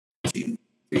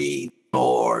3,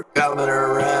 4, coming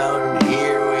around.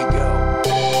 Here we go.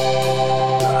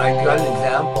 I got an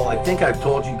example. I think I've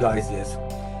told you guys this.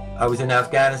 I was in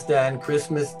Afghanistan,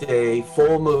 Christmas Day,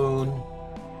 full moon.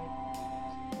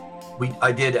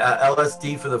 I did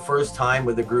LSD for the first time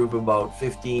with a group of about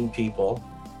 15 people.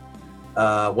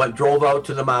 Drove out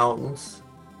to the mountains,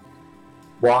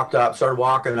 walked up, started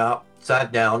walking up,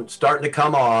 sat down, starting to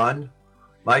come on.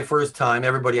 My first time,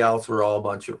 everybody else were all a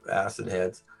bunch of acid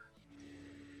heads.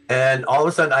 And all of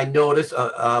a sudden I noticed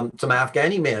some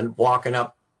Afghani men walking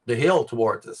up the hill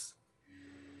towards us.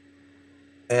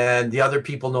 And the other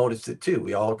people noticed it too.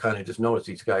 We all kind of just noticed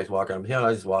these guys walking up the hill.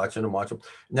 I was just watching them. And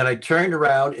then I turned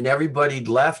around and everybody'd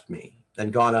left me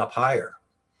and gone up higher.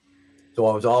 So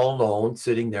I was all alone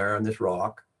sitting there on this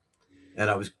rock, and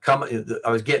I was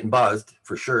getting buzzed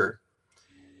for sure.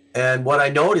 And what I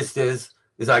noticed is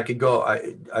I could go,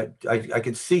 I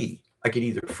could see, I could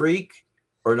either freak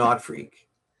or not freak.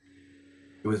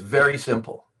 It was very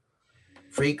simple.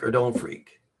 Freak or don't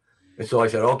freak. And so I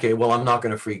said, okay, well, I'm not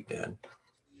going to freak then.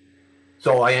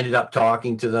 So I ended up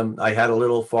talking to them. I had a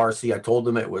little Farsi. I told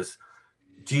them it was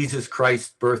Jesus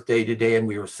Christ's birthday today, and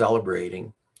we were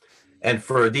celebrating. And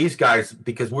for these guys,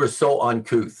 because we're so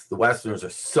uncouth, the Westerners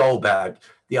are so bad,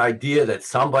 the idea that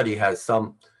somebody has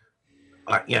some,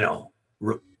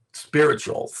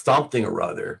 spiritual something or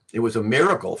other, it was a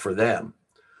miracle for them.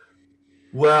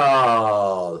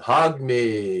 Well, hug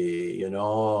me, it was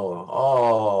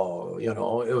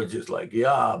just like,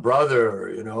 yeah,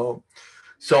 brother,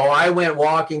 So I went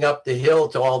walking up the hill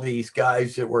to all these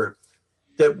guys that were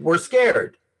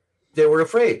scared. They were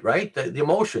afraid, right? The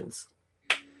emotions.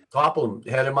 Topple them,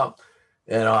 head them up.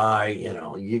 And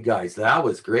you guys, that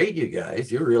was great, you guys.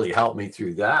 You really helped me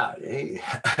through that, eh?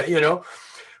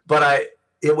 But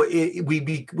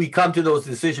we come to those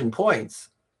decision points.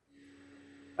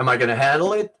 Am I going to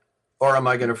handle it or am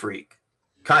I going to freak?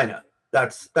 Kind of.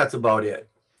 That's about it.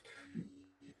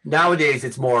 Nowadays,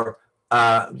 it's more,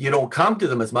 you don't come to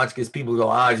them as much because people go,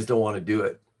 I just don't want to do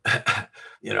it. I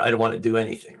don't want to do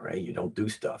anything, right? You don't do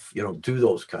stuff. You don't do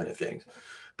those kind of things.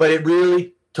 But it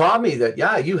really taught me that,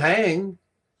 yeah, you hang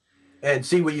and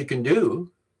see what you can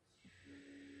do.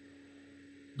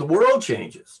 The world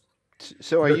changes.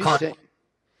 So are you saying?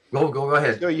 Go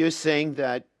ahead. So you're saying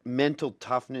that mental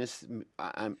toughness,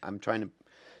 I'm trying to,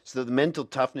 so the mental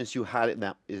toughness you had in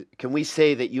that, can we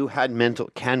say that you had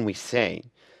mental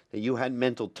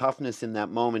toughness in that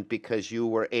moment because you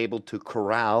were able to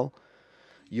corral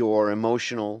your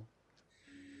emotional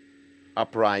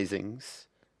uprisings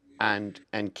and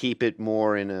keep it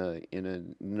more in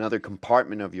another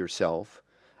compartment of yourself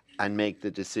and make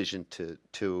the decision to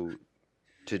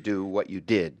do what you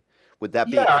did? Would that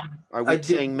be? Yeah, are we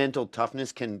saying mental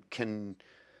toughness can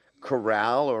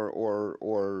corral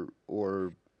or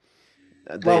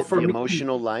the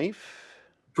emotional life?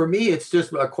 For me, it's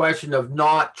just a question of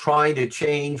not trying to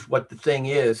change what the thing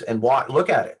is and look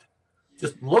at it.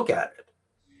 Just look at it.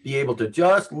 Be able to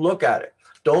just look at it.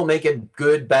 Don't make it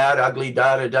good, bad, ugly,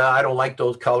 da-da-da. I don't like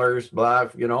those colors, blah,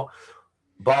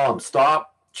 Bomb,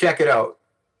 stop, check it out.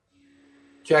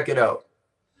 Check it out.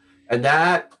 And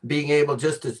that being able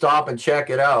just to stop and check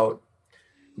it out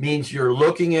means you're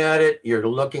looking at it, you're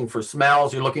looking for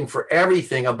smells, you're looking for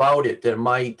everything about it that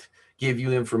might give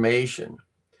you information.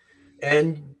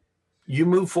 And you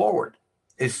move forward.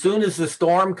 As soon as the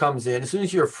storm comes in, as soon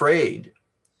as you're afraid,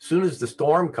 as soon as the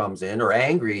storm comes in or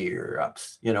angry or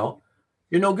ups, you're no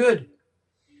good.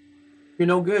 You're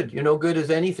no good. You're no good as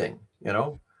anything,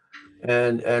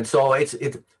 And so it's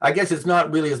I guess it's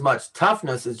not really as much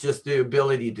toughness, it's just the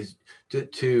ability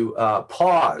to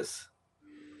pause,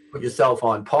 put yourself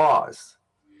on pause.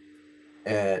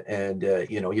 And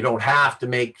you don't have to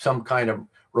make some kind of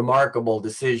remarkable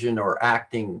decision or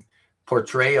acting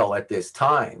portrayal at this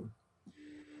time.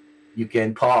 You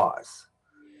can pause,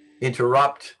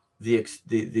 interrupt the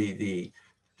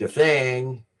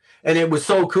thing. And it was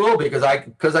so cool because I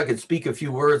could speak a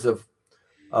few words of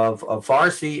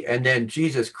Farsi, and then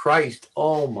Jesus Christ,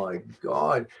 oh my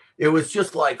God. It was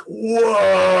just like,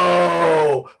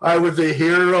 whoa, I was a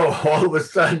hero all of a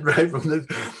sudden, right from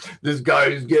this guy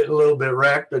who's getting a little bit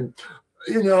wrecked. And,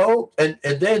 and then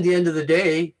at the end of the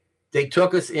day, they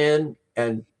took us in,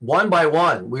 and one by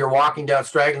one, we were walking down,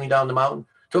 straggling down the mountain,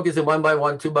 took us in one by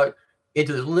one,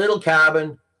 into this little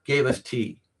cabin, gave us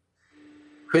tea.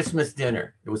 Christmas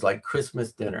dinner. It was like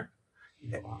Christmas dinner.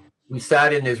 We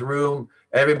sat in this room.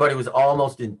 Everybody was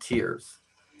almost in tears.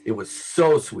 It was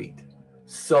so sweet.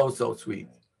 So sweet.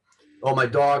 Oh, my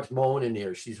dog's moaning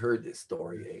here. She's heard this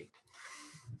story, eh?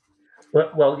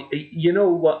 Well,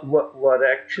 what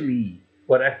actually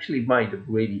might have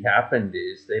really happened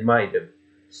is they might have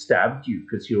stabbed you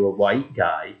because you're a white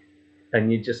guy,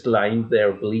 and you're just lying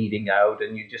there bleeding out,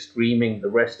 and you're just dreaming the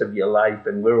rest of your life,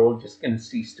 and we're all just going to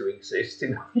cease to exist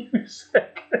in a few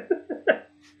seconds.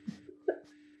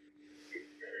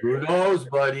 Who knows,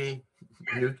 buddy?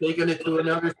 You're taking it to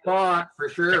another spot for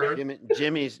sure.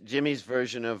 Jimmy's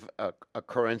version of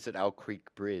occurrence at Owl Creek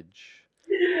Bridge.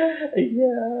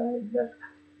 Yeah.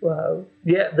 Wow.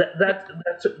 Yeah,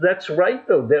 that's right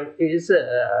though. There is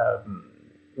I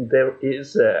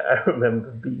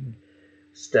remember being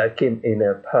stuck in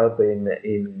a pub in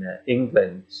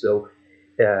England. So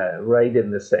right in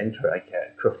the centre, like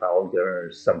Trafalgar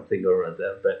or something or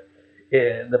other. But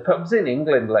the pubs in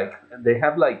England, like they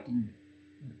have like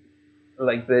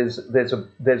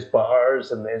there's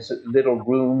bars and there's little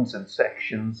rooms and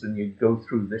sections, and you go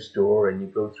through this door and you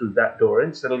go through that door,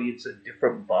 and suddenly it's a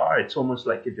different bar. It's almost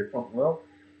like a different world.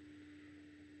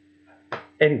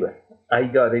 Anyway, I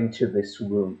got into this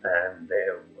room and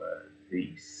there were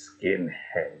these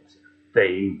skinheads.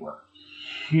 They were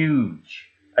huge.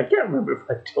 I can't remember if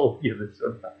I told you this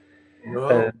or not.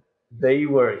 No. They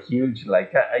were huge.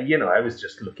 Like I was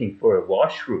just looking for a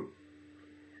washroom.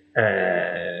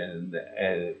 And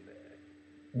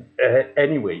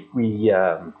anyway, we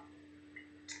and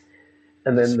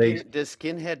then Does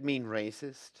skinhead mean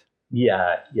racist?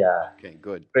 yeah. Okay,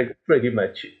 good. Pretty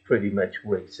much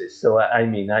racist. So I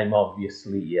mean, I'm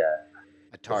obviously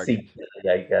A target.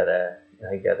 I got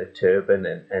a turban,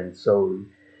 and so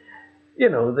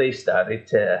they started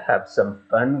to have some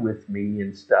fun with me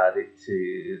and started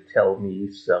to tell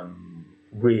me some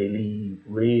really,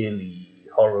 really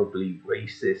horribly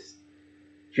racist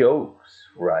jokes,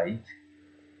 right?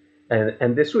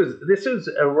 And this was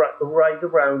right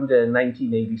around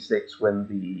 1986 when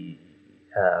the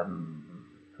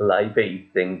Live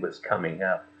Aid thing was coming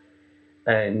up,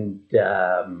 and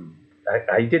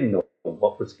I didn't know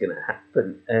what was going to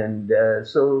happen, and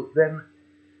so then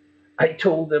I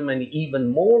told them an even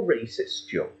more racist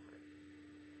joke,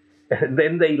 and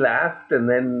then they laughed, and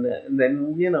then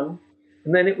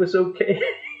it was okay.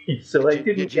 So I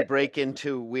didn't. Did you break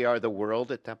into We Are the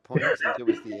World at that point, since it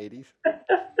was the 80s?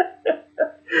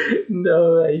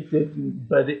 No, I didn't.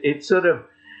 But it sort of,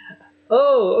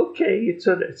 okay. It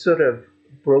sort of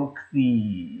broke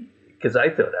because I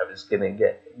thought I was going to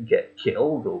get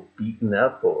killed or beaten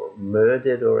up or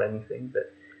murdered or anything.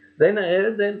 But then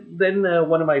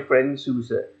one of my friends who's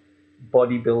a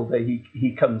bodybuilder,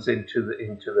 he comes into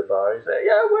the bar. He says,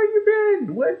 "Yeah, where you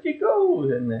been? Where'd you go?"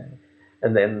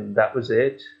 And then that was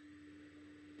it.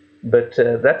 But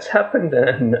that's happened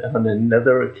on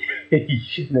another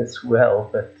occasion as well.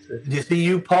 But You see,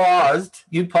 you paused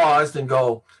and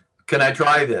go, can I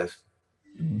try this?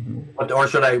 Mm-hmm. Or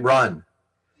should I run?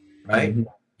 Right? Mm-hmm.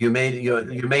 You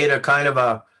made a kind of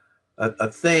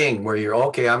a thing where you're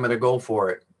okay, I'm going to go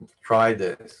for it. Try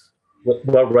this.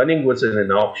 Well, running wasn't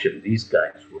an option. These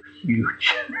guys were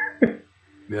huge.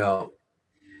 Yeah.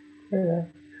 Yeah.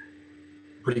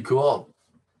 Pretty cool.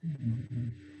 Mm-hmm.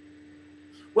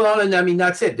 Well, and I mean,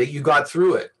 that's it. That you got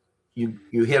through it.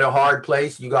 You hit a hard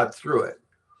place. You got through it,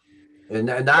 and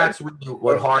that's really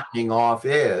what hardening off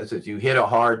is you hit a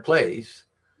hard place,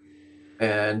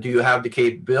 and do you have the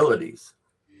capabilities?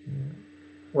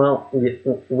 Well,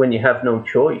 when you have no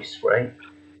choice, right?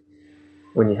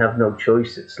 When you have no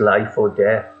choice, it's life or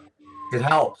death. It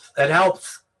helps. It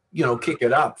helps. Kick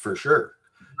it up for sure.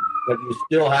 But you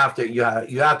still have to. You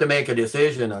have to make a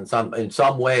decision in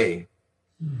some way.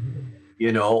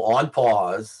 On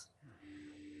pause,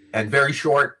 and very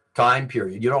short time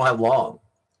period. You don't have long.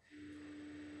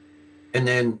 And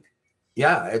then,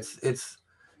 yeah, it's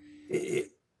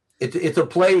a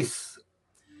place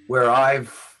where I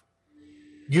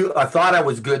thought I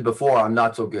was good before. I'm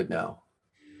not so good now.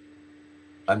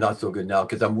 I'm not so good now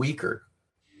because I'm weaker.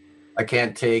 I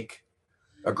can't take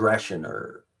aggression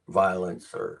or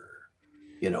violence or,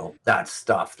 that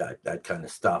stuff, that kind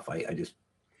of stuff.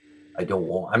 I don't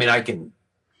want. I mean, I can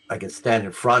stand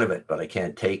in front of it, but I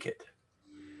can't take it.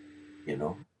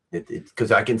 It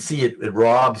because I can see it. It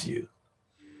robs you.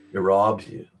 It robs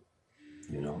you.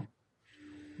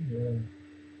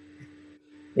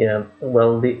 Yeah.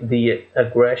 Well, the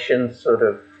aggression sort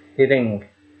of hitting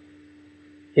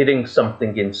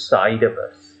something inside of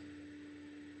us,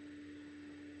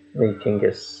 making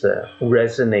us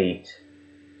resonate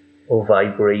or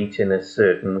vibrate in a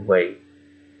certain way.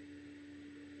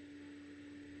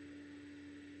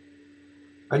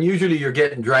 And usually you're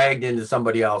getting dragged into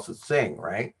somebody else's thing,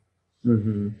 right?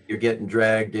 Mm-hmm. You're getting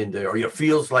dragged into, or it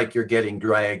feels like you're getting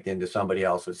dragged into somebody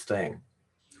else's thing.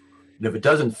 And if it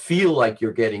doesn't feel like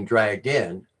you're getting dragged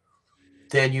in,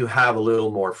 then you have a little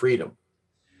more freedom.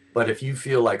 But if you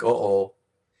feel like,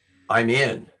 I'm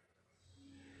in.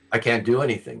 I can't do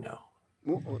anything now.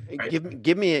 Right?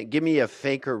 Give me a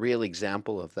fake or real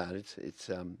example of that.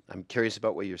 I'm curious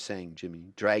about what you're saying, Jimmy.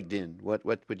 Dragged in. What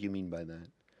would you mean by that?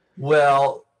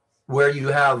 Well, where you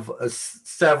have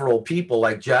several people,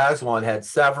 like Jaswan had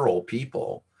several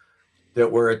people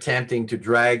that were attempting to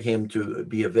drag him to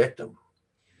be a victim.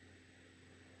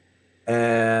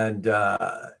 And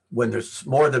when there's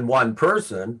more than one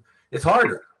person, it's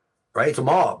harder, right? It's a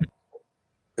mob.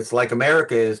 It's like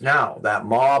America is now. That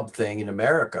mob thing in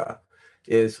America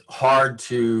is hard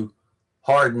to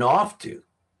harden off to.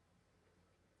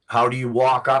 How do you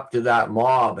walk up to that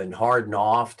mob and harden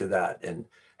off to that and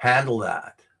handle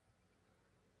that?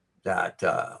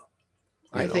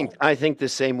 I think the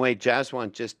same way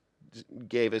Jaswan just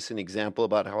gave us an example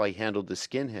about how I handled the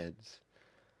skinheads.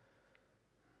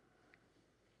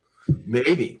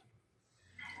 Maybe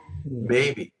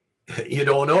you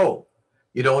don't know.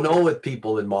 You don't know with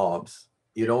people in mobs.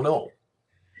 You don't know.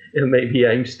 And maybe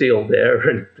I'm still there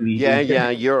and bleeding. Yeah.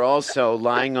 You're also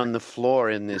lying on the floor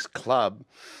in this club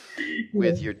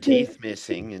with your teeth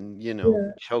missing and,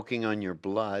 choking on your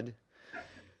blood.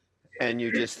 And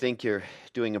you just think you're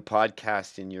doing a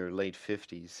podcast in your late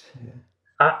 50s.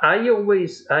 I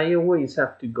always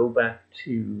have to go back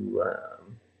to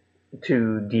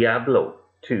Diablo,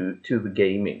 to the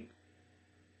gaming.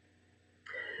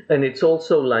 And it's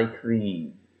also like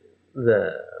the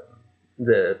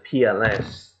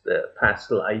PLS, the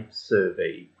past life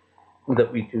survey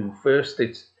that we do. First,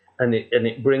 it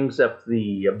brings up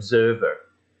the observer.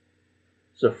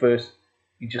 So first,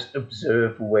 you just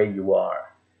observe where you are.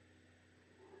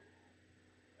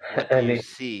 What do you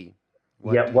see?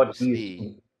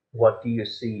 What do you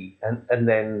see? And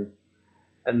then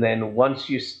once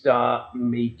you start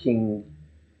making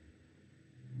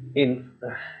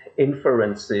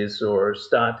inferences or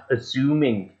start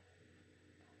assuming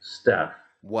stuff.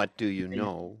 What do you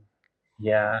know?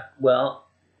 Yeah, well,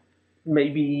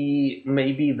 maybe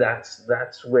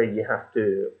that's where you have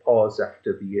to pause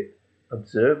after the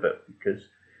observer, because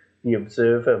the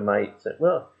observer might say,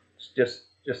 well, it's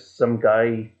just some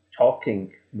guy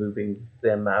talking, moving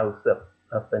their mouth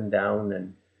up and down,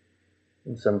 and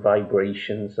some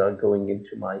vibrations are going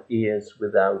into my ears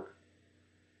without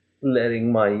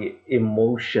letting my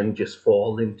emotion just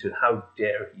fall into, how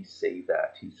dare he say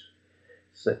that? He's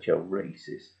such a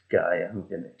racist guy. I'm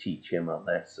going to teach him a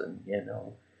lesson,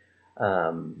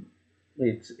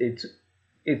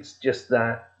 It's just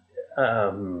that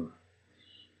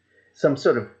some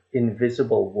sort of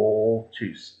invisible wall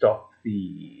to stop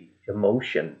the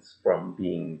emotions from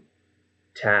being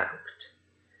tapped.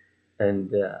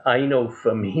 And I know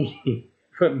for me,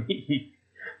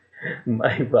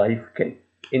 my wife can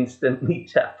instantly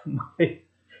tap my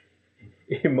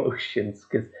emotions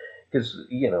because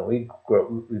we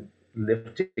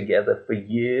lived together for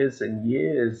years and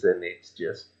years, and it's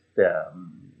just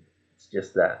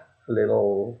that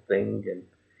little thing,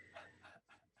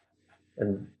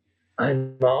 and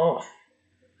I'm off,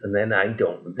 and then I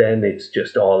don't. Then it's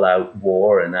just all out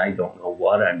war, and I don't know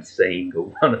what I'm saying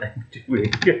or what I'm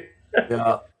doing.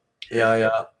 Yeah.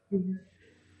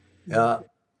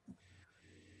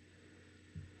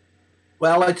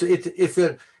 Well,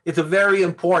 it's a very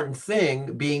important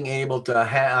thing, being able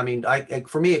to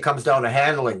for me, it comes down to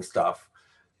handling stuff.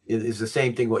 It is the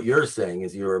same thing what you're saying,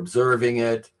 is you're observing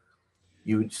it,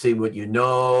 you see what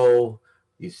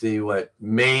you see what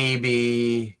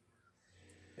maybe,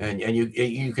 and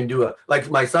you can do like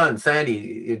my son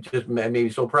Sandy. It just made me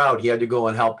so proud. He had to go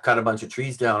and help cut a bunch of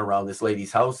trees down around this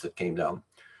lady's house that came down.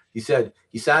 He said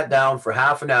he sat down for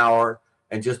half an hour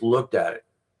and just looked at it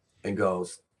and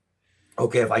goes,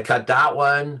 okay, if I cut that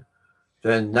one,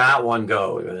 then that one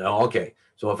goes. Okay,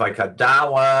 so if I cut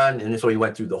that one, and so he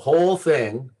went through the whole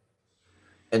thing,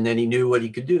 and then he knew what he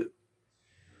could do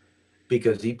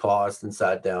because he paused and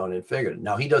sat down and figured it.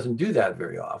 Now, he doesn't do that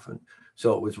very often,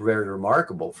 so it was very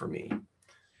remarkable for me.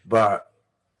 But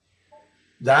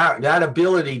that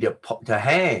ability to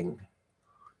hang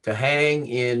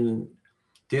in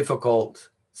difficult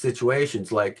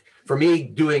situations, like for me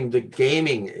doing the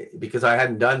gaming, because I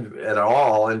hadn't done it at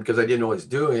all, and because I didn't know what I was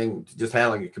doing, just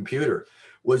handling a computer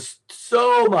was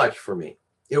so much for me.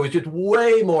 It was just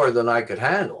way more than I could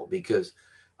handle, because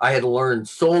I had learned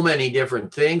so many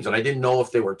different things, and I didn't know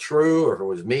if they were true or if it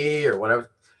was me or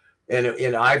whatever. And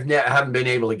haven't been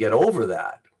able to get over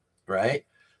that, right?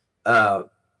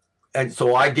 And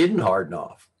so I didn't harden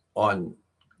off on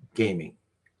gaming.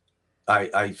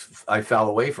 I fell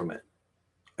away from it.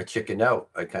 I chickened out.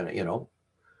 I kind of,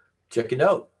 chickened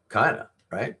out, kind of,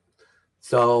 right?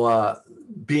 So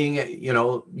being,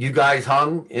 you guys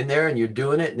hung in there and you're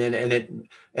doing it,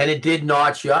 and it did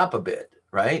notch you up a bit,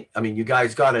 right? I mean, you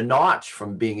guys got a notch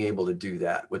from being able to do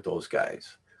that with those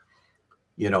guys.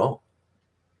 They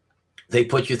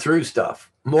put you through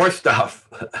more stuff,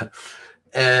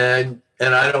 and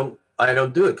I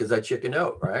don't do it because I chicken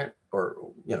out, right? Or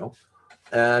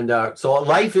and so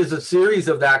life is a series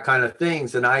of that kind of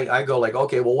things, and I go like,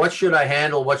 okay, well, what should I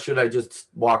handle? What should I just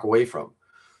walk away from?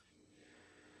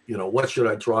 What should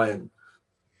I try and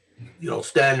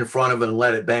stand in front of it and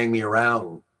let it bang me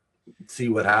around and see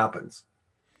what happens?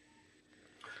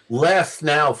 Less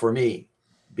now for me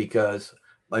because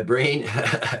my brain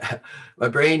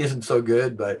isn't so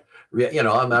good, but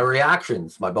my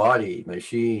reactions, my body,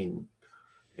 machine,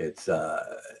 it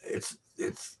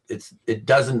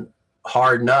doesn't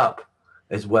harden up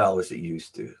as well as it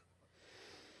used to.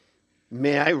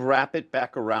 May I wrap it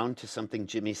back around to something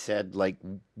Jimmy said, like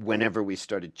whenever we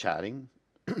started chatting?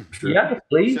 Sure. Yeah,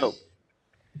 please. So,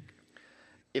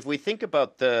 if we think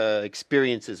about the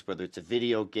experiences, whether it's a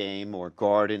video game or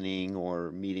gardening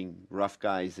or meeting rough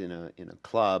guys in a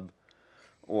club,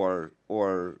 or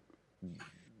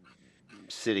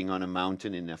sitting on a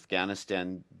mountain in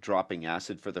Afghanistan, dropping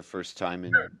acid for the first time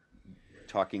and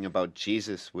talking about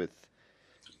Jesus with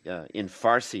in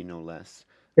Farsi, no less.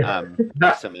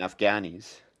 Some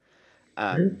Afghanis.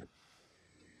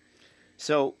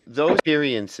 So those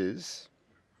experiences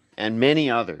and many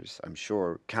others, I'm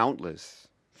sure,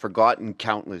 forgotten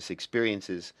countless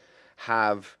experiences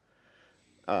have,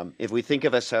 if we think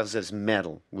of ourselves as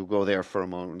metal, we'll go there for a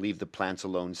moment, leave the plants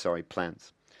alone, sorry,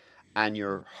 plants, and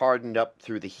you're hardened up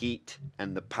through the heat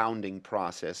and the pounding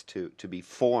process to be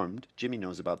formed. Jimmy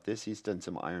knows about this. He's done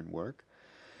some iron work.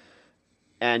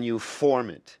 And you form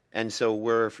it. And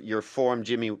so you're formed.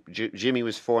 Jimmy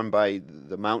was formed by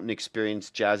the mountain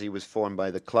experience. Jazzy was formed by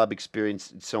the club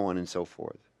experience, and so on and so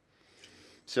forth.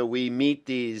 So we meet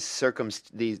these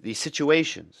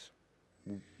situations,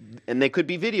 and they could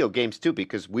be video games too,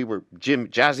 because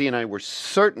Jazzy and I were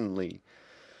certainly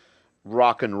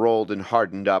rock and rolled and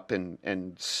hardened up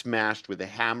and smashed with a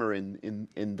hammer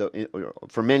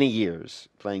for many years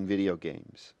playing video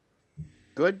games.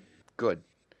 Good.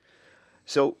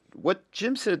 So what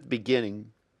Jim said at the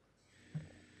beginning,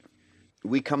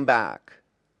 we come back.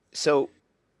 So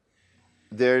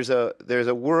there's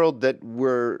a world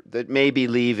that may be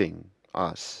leaving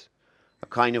us, a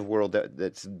kind of world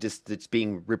that's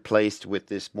being replaced with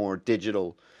this more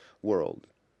digital world,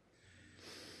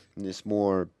 and this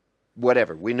more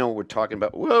whatever. We know what we're talking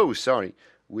about. Whoa, sorry,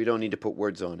 we don't need to put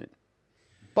words on it.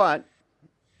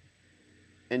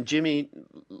 And Jimmy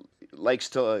likes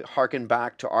to harken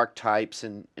back to archetypes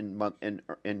and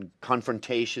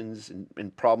confrontations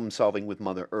and problem solving with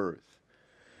Mother Earth,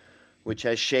 which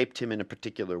has shaped him in a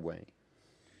particular way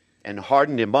and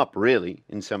hardened him up really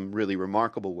in some really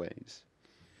remarkable ways.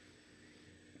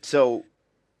 So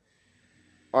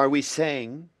are we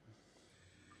saying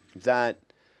that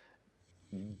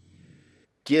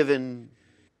given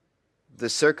the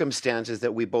circumstances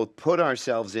that we both put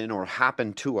ourselves in or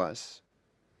happen to us,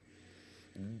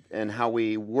 and how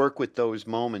we work with those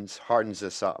moments hardens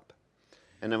us up?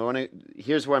 And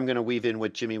here's where I'm going to weave in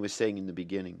what Jimmy was saying in the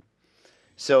beginning.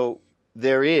 So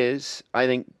I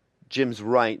think Jim's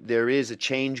right, there is a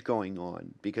change going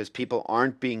on because people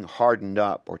aren't being hardened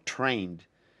up or trained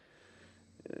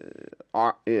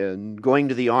going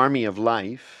to the army of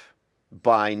life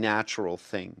by natural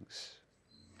things.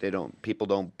 People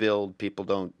don't build, people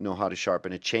don't know how to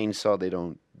sharpen a chainsaw, they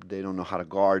don't know how to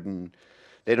garden.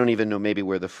 They don't even know maybe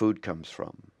where the food comes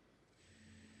from.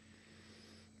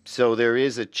 So there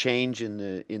is a change in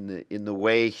the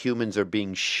way humans are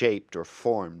being shaped or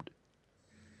formed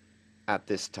at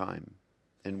this time.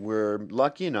 And we're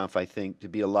lucky enough, I think, to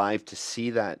be alive to see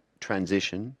that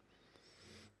transition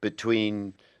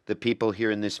between the people here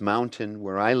in this mountain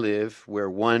where I live, where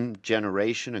one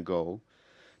generation ago,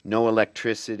 no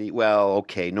electricity. Well,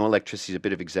 okay, no electricity is a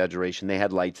bit of exaggeration. They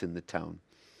had lights in the town.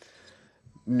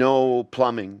 No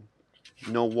plumbing,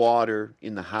 no water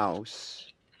in the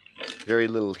house, very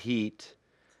little heat,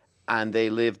 and they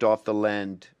lived off the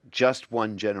land just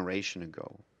one generation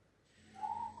ago.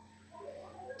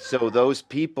 So those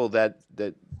people that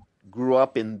grew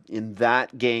up in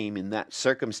that game, in that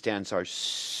circumstance, are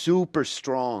super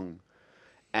strong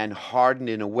and hardened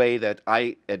in a way that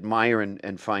I admire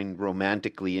and find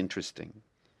romantically interesting.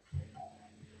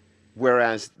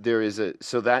 Whereas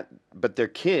but their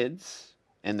kids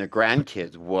and their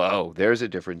grandkids, whoa, there's a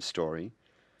different story,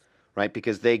 right?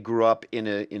 Because they grew up in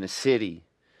a city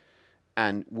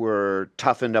and were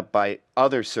toughened up by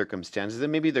other circumstances that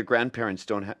maybe their grandparents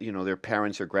don't have, their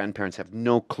parents or grandparents have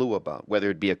no clue about, whether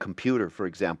it be a computer, for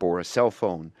example, or a cell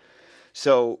phone.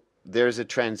 So there's a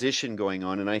transition going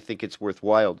on, and I think it's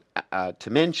worthwhile to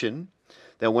mention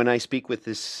that when I speak with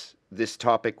this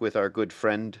topic with our good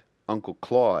friend Uncle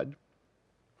Claude,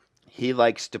 he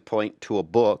likes to point to a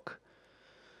book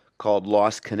called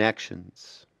Lost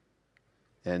Connections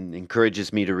and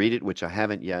encourages me to read it, which I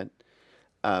haven't yet,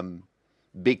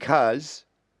 because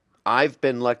I've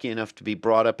been lucky enough to be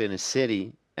brought up in a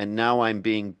city, and now I'm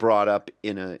being brought up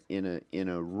in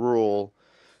a rural,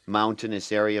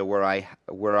 mountainous area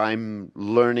where I'm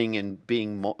learning and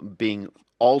being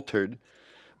altered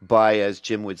by, as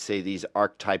Jim would say, these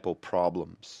archetypal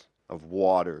problems of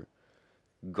water,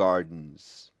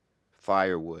 gardens,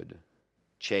 firewood,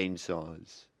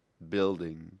 chainsaws,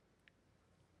 building.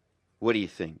 What do you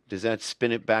think? Does that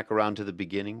spin it back around to the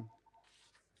beginning?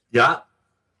 Yeah.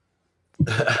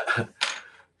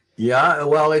 Yeah.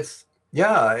 Well,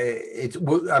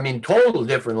 I mean, total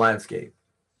different landscape.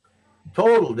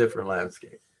 Total different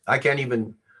landscape. I can't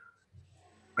even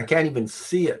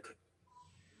see it.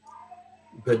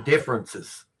 The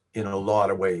differences in a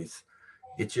lot of ways.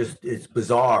 It's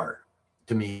bizarre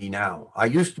to me now. I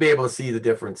used to be able to see the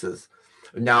differences.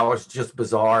 Now it's just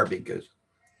bizarre because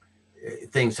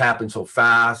things happen so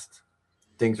fast.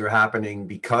 Things are happening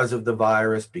because of the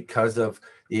virus, because of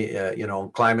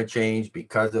climate change,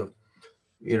 because of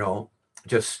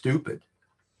just stupid,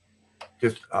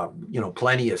 just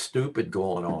plenty of stupid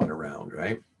going on around,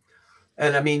 right?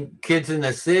 And I mean, kids in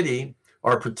the city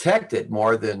are protected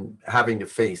more than having to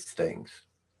face things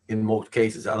in most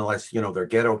cases, unless they're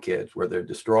ghetto kids where they're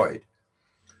destroyed.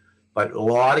 But a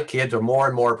lot of kids are more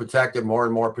and more protected, more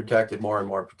and more protected, more and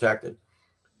more protected.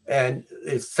 And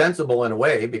it's sensible in a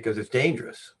way because it's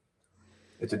dangerous.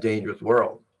 It's a dangerous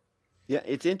world. Yeah,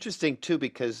 it's interesting too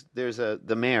because there's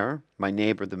the mayor, my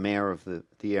neighbor, the mayor of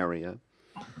the area,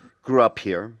 grew up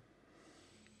here.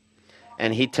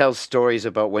 And he tells stories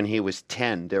about when he was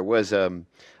 10. There was a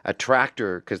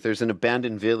tractor, because there's an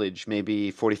abandoned village,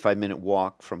 maybe 45-minute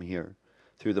walk from here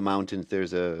through the mountains.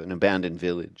 There's an abandoned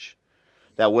village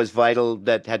that was vital,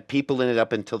 that had people in it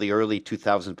up until the early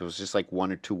 2000s. It was just like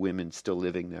one or two women still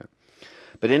living there.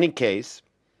 But in any case,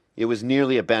 it was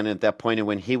nearly abandoned at that point. And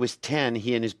when he was 10,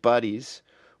 he and his buddies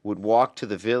would walk to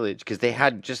the village because they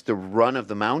had just the run of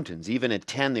the mountains. Even at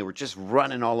 10, they were just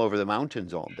running all over the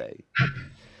mountains all day.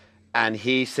 And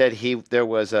he said there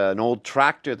was an old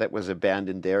tractor that was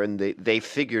abandoned there, and they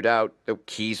figured out the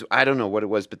keys. I don't know what it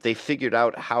was, but they figured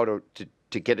out how to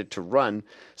get it to run.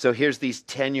 So here's these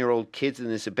 10-year-old kids in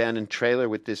this abandoned trailer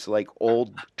with this like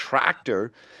old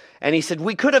tractor. And he said,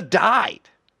 we could have died.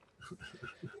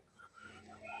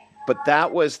 But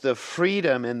that was the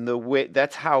freedom and the way,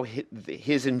 that's how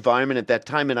his environment at that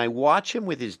time. And I watch him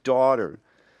with his daughter.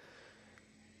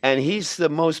 And he's the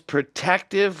most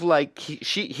protective, like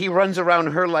he runs around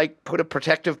her like put a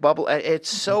protective bubble. It's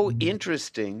so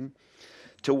interesting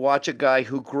to watch a guy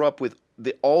who grew up with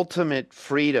the ultimate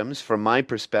freedoms, from my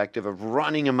perspective, of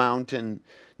running a mountain,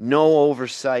 no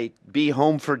oversight, be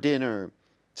home for dinner,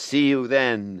 see you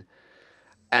then,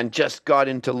 and just got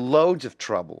into loads of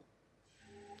trouble.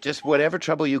 Just whatever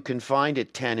trouble you can find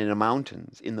at 10 in the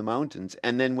mountains.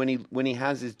 And then when he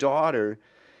has his daughter,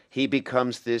 he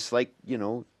becomes this like,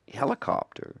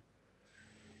 helicopter,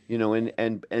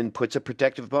 and puts a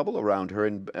protective bubble around her.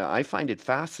 And I find it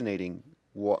fascinating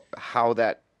what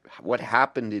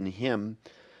happened in him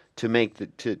to make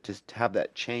to have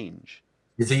that change.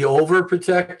 Is he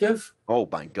overprotective? Oh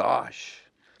my gosh.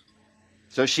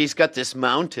 So she's got this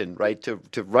mountain, right, to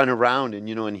run around,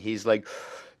 and he's like,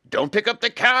 don't pick up the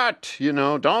cat,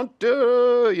 don't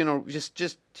do,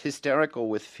 just hysterical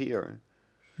with fear.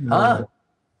 Huh.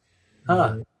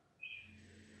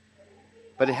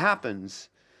 But it happens,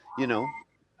 Well,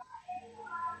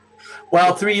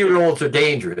 3-year-olds are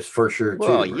dangerous for sure, too.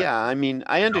 Well, yeah, I mean,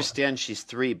 I understand she's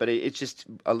 3, but it's just,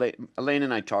 Elaine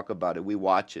and I talk about it. We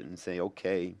watch it and say,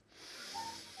 okay,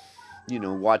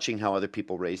 watching how other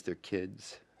people raise their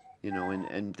kids,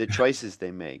 and the choices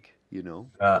they make, Yeah.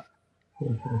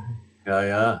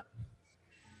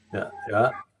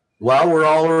 Well, we're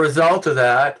all a result of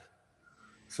that.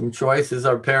 Some choices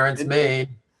our parents made.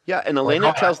 Yeah, and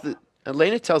Elena tells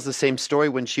the same story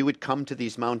when she would come to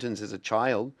these mountains as a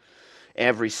child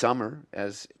every summer,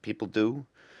 as people do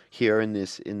here in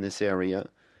this area.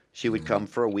 She would come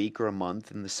for a week or a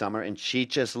month in the summer, and she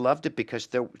just loved it because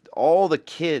all the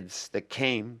kids that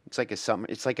came, it's like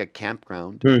a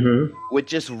campground, would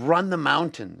just run the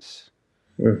mountains.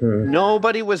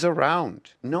 Nobody was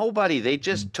around. Nobody. They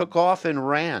just took off and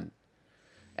ran.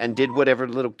 and did whatever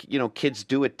little, kids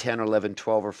do at 10 or 11,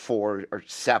 12 or 4 or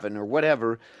 7 or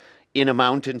whatever in a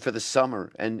mountain for the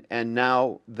summer. And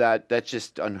now that's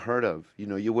just unheard of.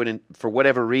 You wouldn't, for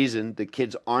whatever reason, the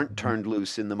kids aren't turned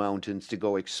loose in the mountains to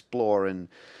go explore and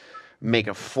make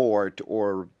a fort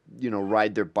or,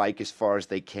 ride their bike as far as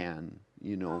they can.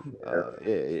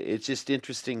 It's just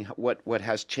interesting what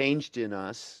has changed in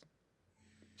us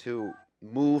to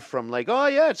move from like, oh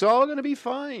yeah, it's all going to be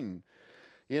fine,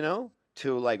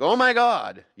 to like, oh my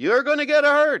God, you're going to get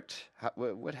hurt.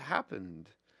 What happened?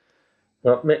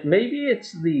 Well, maybe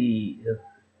it's the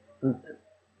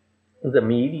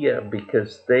media,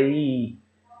 because the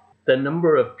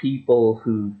number of people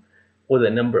or the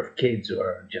number of kids who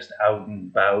are just out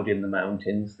and about in the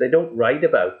mountains, they don't write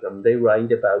about them. They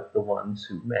write about the ones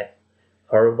who met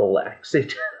horrible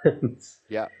accidents.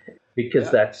 Yeah. Because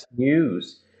that's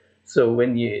news. So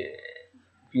when you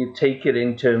take it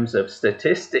in terms of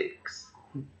statistics,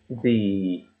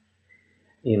 that's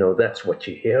what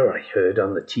you hear. I heard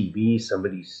on the TV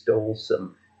somebody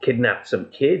kidnapped some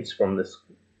kids from the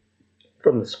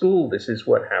school. This is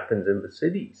what happens in the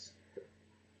cities.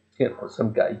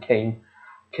 Some guy came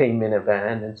in a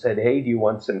van and said, "Hey, do you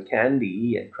want some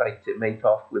candy?" and tried to make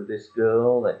off with this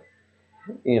girl, and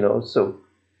so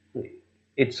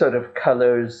it sort of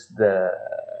colors the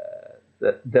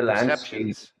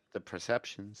landscape. The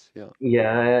perceptions, yeah.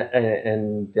 Yeah,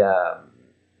 and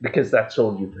because that's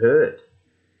all you've heard.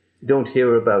 You don't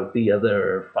hear about the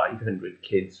other 500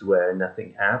 kids where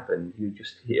nothing happened. You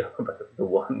just hear about the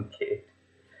one kid.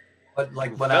 But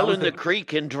like when fell in the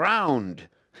creek and drowned.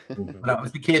 When I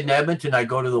was a kid in Edmonton, I'd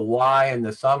go to the Y in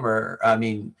the summer. I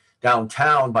mean,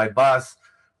 downtown by bus.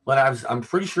 I'm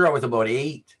pretty sure I was about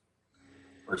 8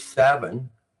 or 7.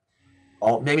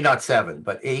 Oh, maybe not 7,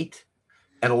 but 8.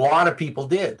 And a lot of people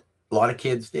did. A lot of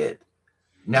kids did.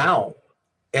 Now,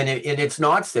 and it's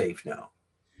not safe now.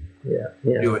 Yeah.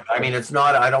 I mean, it's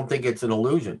not. I don't think it's an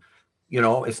illusion.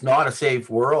 It's not a safe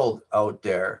world out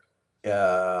there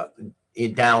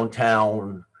in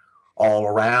downtown, all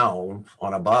around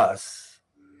on a bus.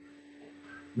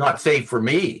 Not safe for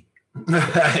me.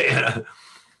 But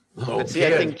see,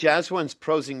 I think Jaswant's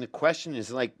posing the question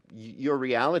is like, your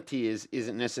reality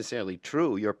isn't necessarily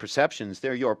true. Your perceptions,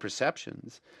 they're your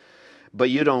perceptions. But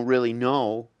you don't really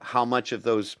know how much of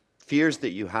those fears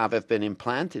that you have been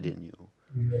implanted in you.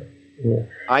 Yeah.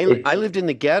 I lived in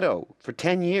the ghetto for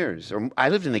 10 years, or I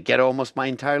lived in the ghetto almost my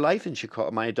entire life in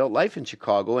Chicago, my adult life in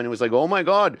Chicago. And it was like, oh my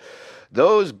God,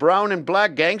 those brown and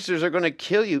black gangsters are going to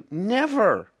kill you.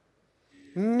 Never.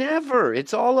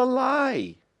 It's all a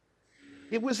lie.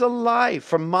 It was a lie.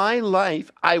 For my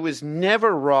life, I was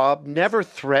never robbed, never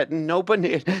threatened.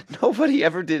 Nobody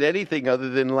ever did anything other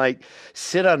than like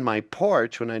sit on my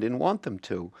porch when I didn't want them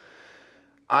to.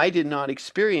 I did not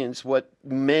experience what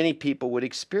many people would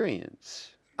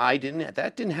experience.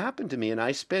 That didn't happen to me. And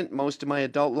I spent most of my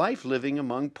adult life living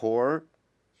among poor,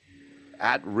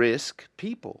 at-risk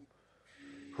people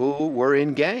who were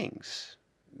in gangs.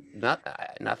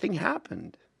 Nothing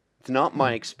happened. It's not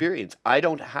my experience. I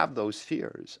don't have those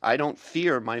fears. I don't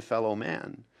fear my fellow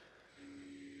man.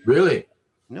 Really?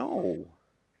 No.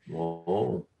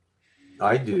 Oh,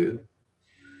 I do.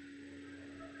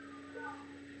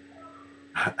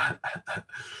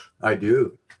 I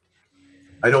do.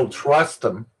 I don't trust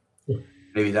them.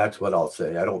 Maybe that's what I'll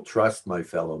say. I don't trust my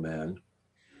fellow man.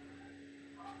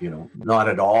 Not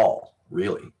at all,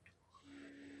 really.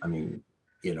 I mean,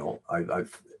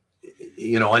 I've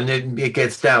and then it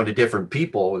gets down to different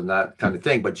people and that kind of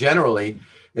thing. But generally,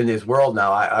 in this world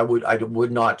now, I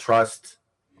would not trust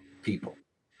people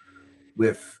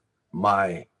with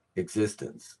my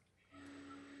existence.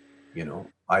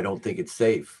 I don't think it's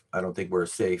safe. I don't think we're a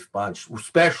safe bunch,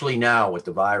 especially now with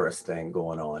the virus thing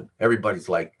going on. Everybody's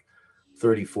like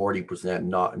 30-40%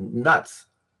 not nuts,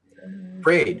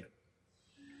 afraid.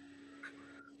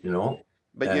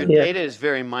 But your data is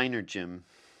very minor, Jim.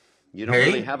 You don't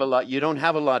really have a lot. You don't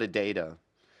have a lot of data,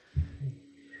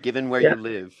 given where you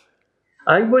live.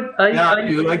 I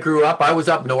do. I grew up. I was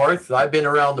up north. I've been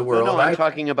around the world. No, I'm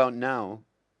talking about now.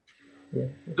 Yeah.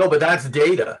 No, but that's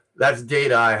data. That's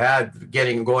data I had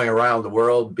going around the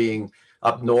world, being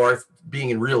up north, being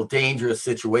in real dangerous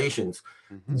situations.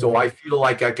 Mm-hmm. So I feel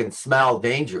like I can smell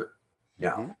danger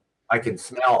now. Mm-hmm. I can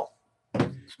smell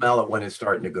it when it's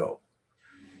starting to go.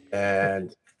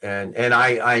 And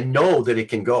I know that it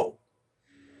can go.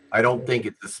 I don't think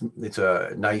it's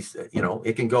a nice,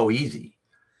 it can go easy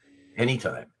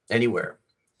anytime, anywhere,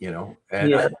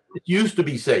 and it used to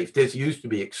be safe. This used to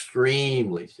be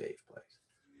extremely safe place.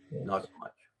 Not so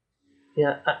much.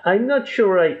 Yeah, I'm not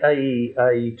sure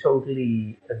I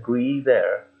totally agree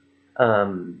there.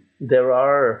 there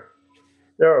are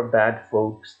bad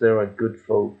folks, there are good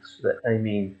folks.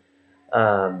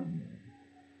 Um,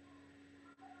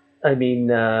 I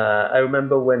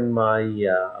remember when my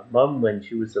mum, when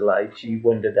she was alive, she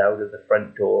wandered out of the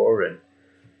front door and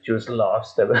she was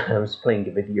lost. I was playing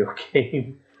a video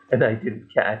game and I didn't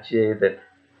catch it,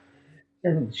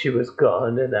 and she was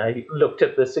gone. And I looked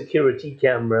at the security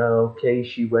camera. Okay,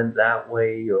 she went that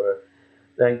way, or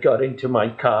I got into my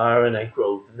car and I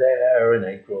drove there and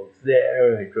I drove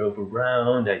there. I drove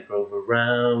around. I drove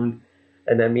around,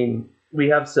 and I mean, we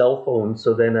have cell phones,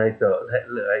 so then I thought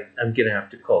I'm gonna have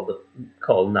to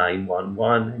call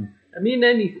 911. And I mean,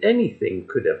 anything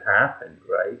could have happened,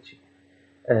 right?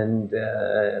 And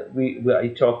I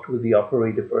talked with the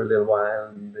operator for a little while,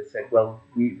 and they said, well,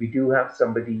 we do have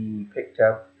somebody picked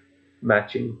up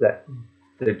matching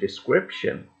the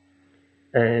description,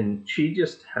 and she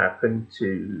just happened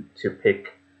to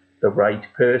pick the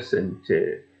right person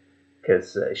to,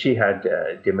 because she had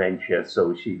dementia,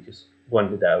 so she just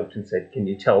wandered out and said, can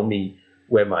you tell me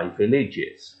where my village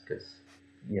is? Because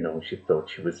she thought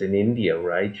she was in India,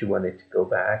 right? She wanted to go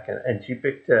back, and she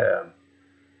picked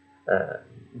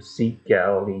Sikh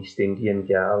gal, East Indian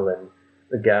gal, and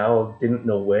the gal didn't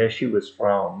know where she was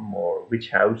from or which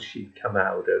house she'd come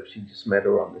out of. She just met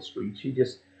her on the street. She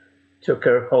just took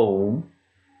her home,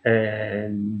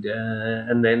 and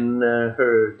then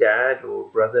her dad or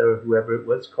brother, whoever it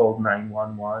was, called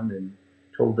 911 and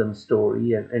told them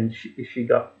story, and she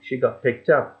got picked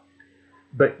up.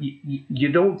 But you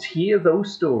don't hear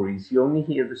those stories. You only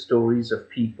hear the stories of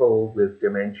people with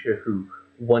dementia who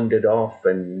wandered off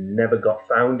and never got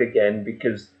found again,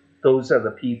 because those are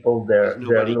the people they're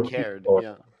looking cared. for.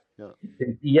 Yeah.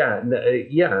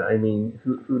 Yeah. I mean,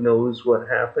 who knows what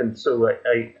happened? So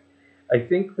I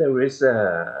think there is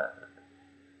a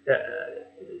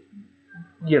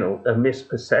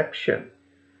misperception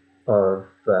of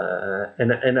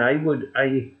and I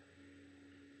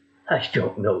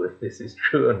don't know if this is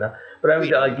true or not, but I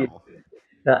would argue.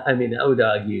 I would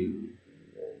argue,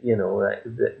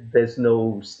 there's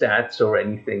no stats or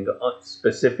anything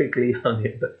specifically on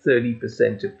it, but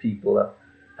 30% of people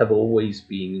have always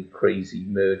been crazy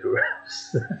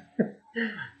murderers.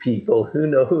 People, who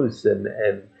knows? And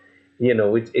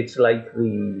it's like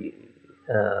you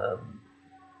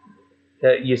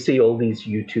see all these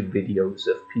YouTube videos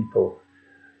of people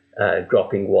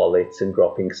dropping wallets and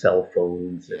dropping cell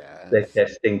phones. Yes. They're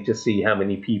testing to see how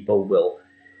many people will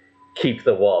keep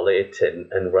the wallet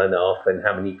and run off, and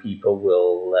how many people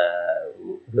will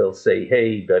say,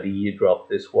 hey buddy, you dropped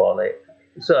this wallet.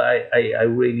 So I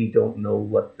really don't know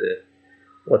what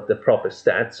the proper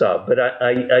stats are, but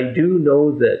I do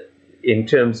know that in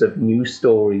terms of news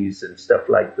stories and stuff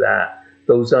like that,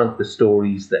 those aren't the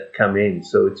stories that come in.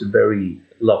 So it's very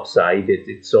lopsided.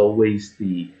 It's always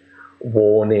the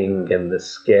warning and the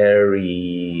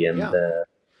scary and the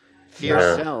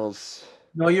fear sells.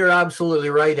 No, you're absolutely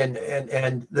right.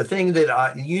 And the thing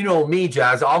that me,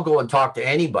 Jazz, I'll go and talk to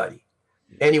anybody,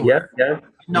 anywhere. Yeah.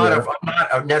 I'm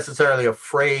not necessarily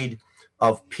afraid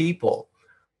of people.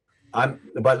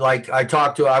 But like I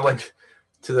went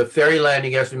to the ferry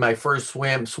landing yesterday, my first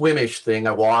swimish thing.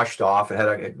 I washed off. I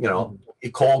had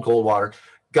cold water.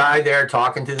 Guy there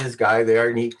talking to this guy there,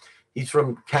 and he's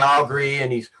from Calgary,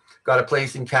 and he's got a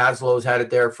place in Caslow's, had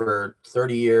it there for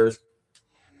 30 years.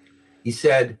 He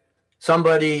said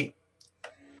somebody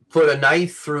put a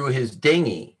knife through his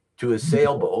dinghy to his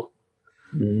sailboat,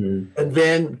 and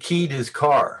then keyed his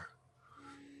car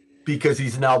because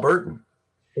he's an Albertan.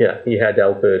 Yeah, he had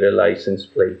Alberta license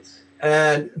plates.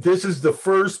 And this is the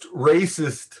first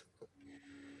racist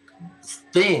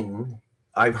thing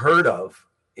I've heard of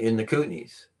in the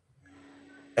Kootenays.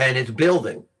 And it's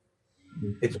building.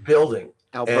 It's building.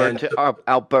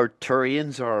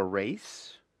 Albertarians are a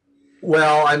race?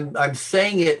 Well, I'm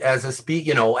saying it as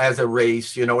as a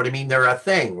race, you know what I mean? They're a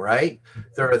thing, right?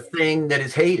 They're a thing that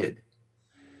is hated.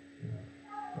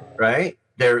 Right?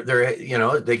 They're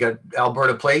they got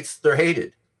Alberta plates, they're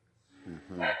hated.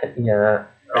 Mm-hmm. Yeah.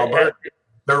 Alberta,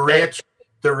 they're rich,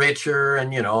 they're richer,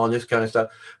 and and this kind of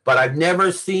stuff. But I've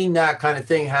never seen that kind of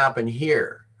thing happen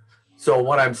here. So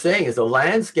what I'm saying is the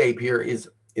landscape here is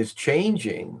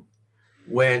changing,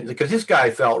 because this guy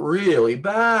felt really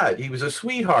bad. He was a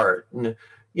sweetheart, and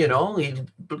he'd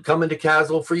come into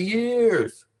Castle for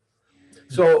years.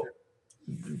 So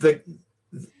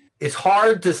it's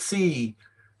hard to see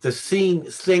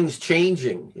things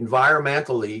changing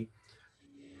environmentally,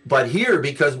 but here,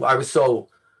 because I was so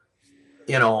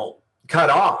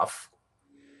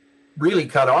really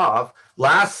cut off.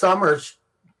 Last summer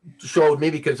showed me,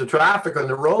 because the traffic on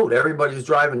the road, everybody was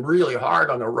driving really hard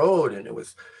on the road, and it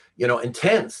was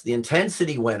intense. The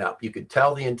intensity went up. You could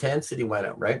tell the intensity went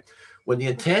up, right? When the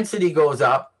intensity goes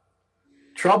up,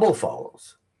 trouble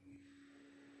follows.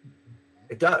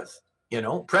 It does,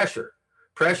 pressure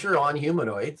on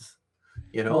humanoids,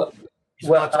 it's not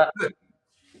so good.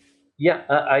 Yeah,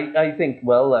 I think,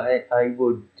 well, I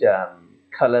would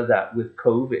color that with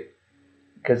COVID,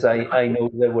 because I know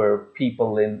there were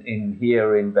people in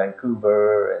here in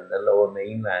Vancouver and the Lower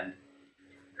Mainland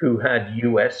who had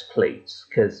US plates,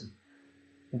 because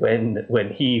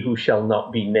when he who shall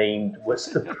not be named was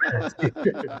the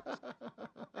president,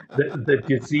 the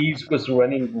disease was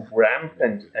running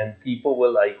rampant, and people were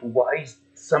like, why is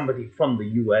somebody from the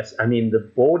US? I mean, the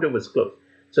border was closed.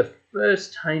 It's the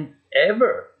first time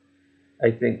ever,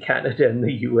 I think, Canada and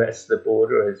the US, the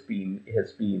border has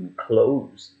been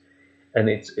closed. And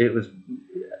it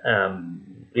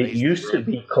used to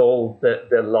be called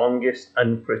the longest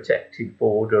unprotected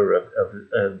border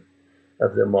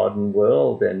of the modern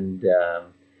world, and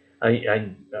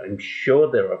I'm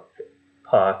sure there are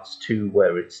parts too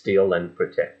where it's still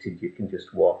unprotected. You can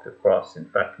just walk across. In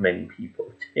fact, many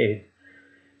people did.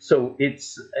 So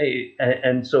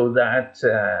so that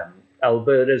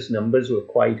Alberta's numbers were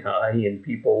quite high, and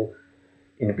people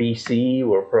in BC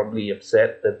were probably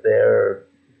upset that their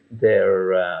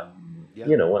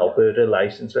Alberta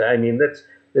license. I mean,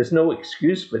 there's no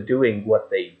excuse for doing what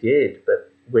they did, but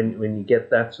when you get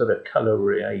that sort of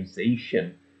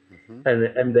colorization,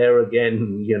 and there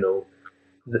again,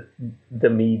 the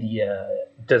media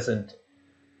doesn't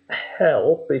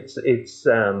help.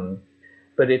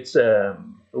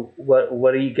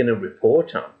 What are you going to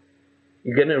report on?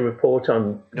 You're going to report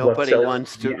on nobody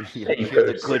wants to hear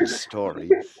the good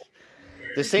stories.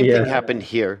 The same thing happened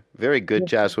here. Very good,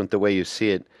 Jaswant, the way you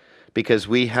see it, because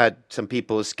we had some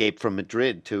people escape from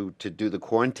Madrid to do the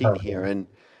quarantine here,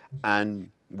 and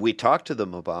we talked to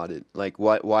them about it. Like,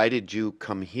 why did you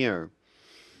come here?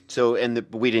 So,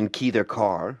 we didn't key their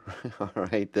car. All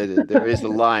right, there is a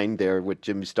line there. What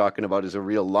Jim's talking about is a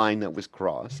real line that was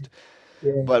crossed.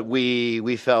 Yeah. But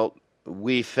we felt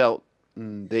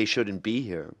they shouldn't be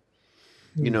here.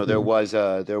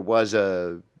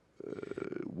 Mm-hmm.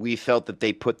 We felt that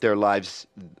they put our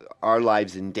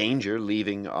lives in danger,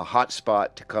 leaving a hot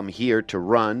spot to come here to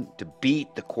run, to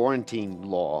beat the quarantine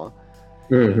law.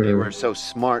 Mm-hmm. They were so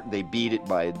smart, they beat it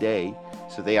by a day.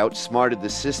 So they outsmarted the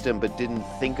system, but didn't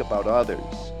think about others.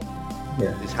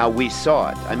 Yeah. Is how we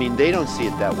saw it. I mean, they don't see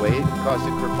it that way. It caused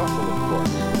a kerfuffle, of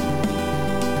course.